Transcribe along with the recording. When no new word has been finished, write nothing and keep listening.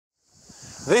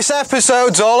This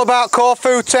episode's all about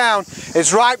Corfu town.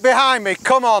 It's right behind me.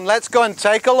 Come on, let's go and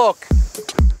take a look.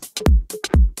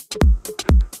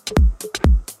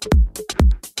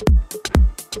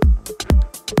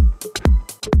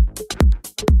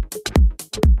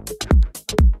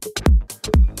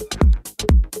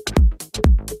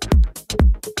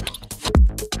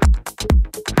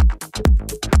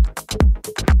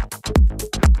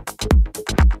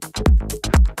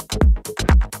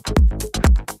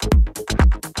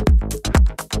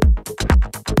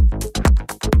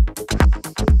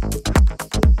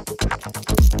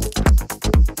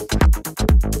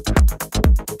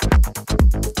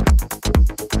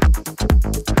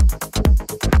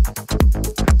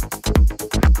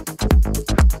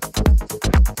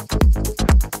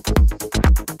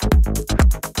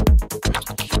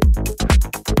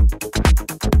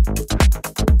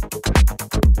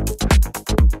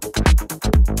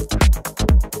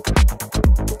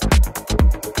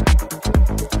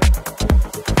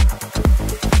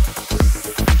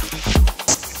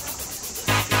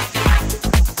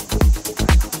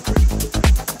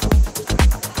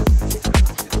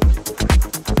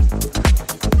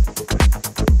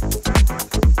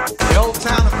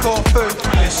 Corfu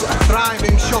is a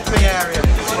thriving shopping area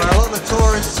where a lot of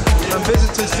tourists and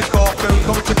visitors to Corfu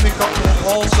come to pick up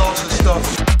all sorts of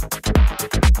stuff.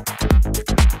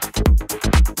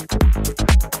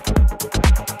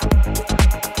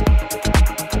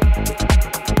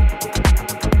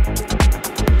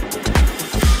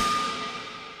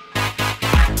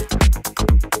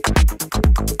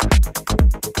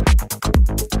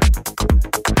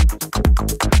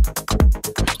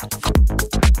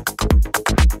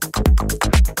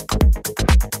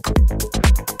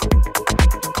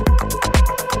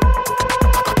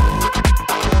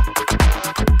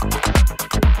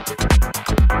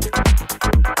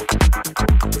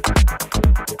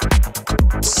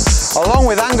 Along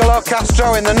with Angelo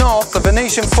Castro in the north, the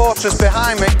Venetian fortress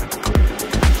behind me.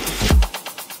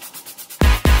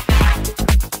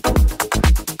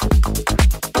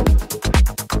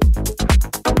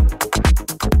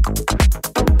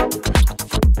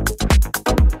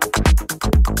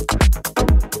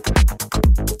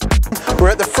 We're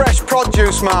at the fresh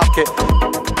produce market.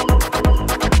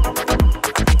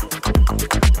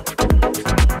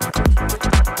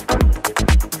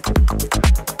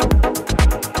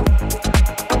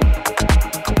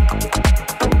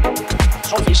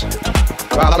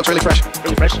 Wow, that looks really fresh.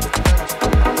 Really fresh.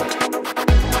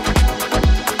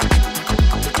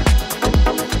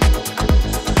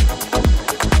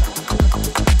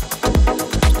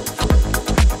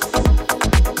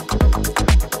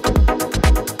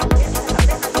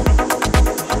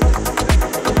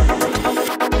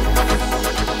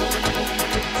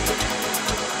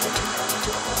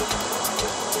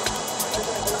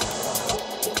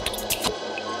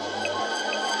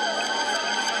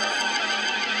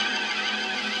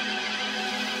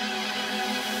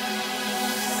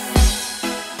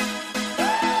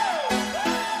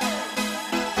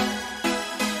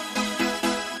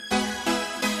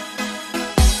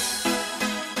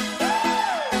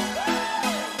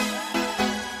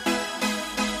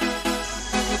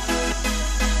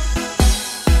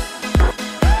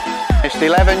 It's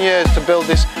 11 years to build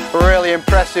this really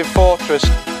impressive fortress.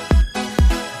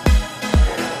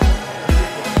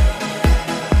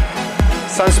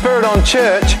 San Spiridon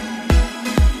Church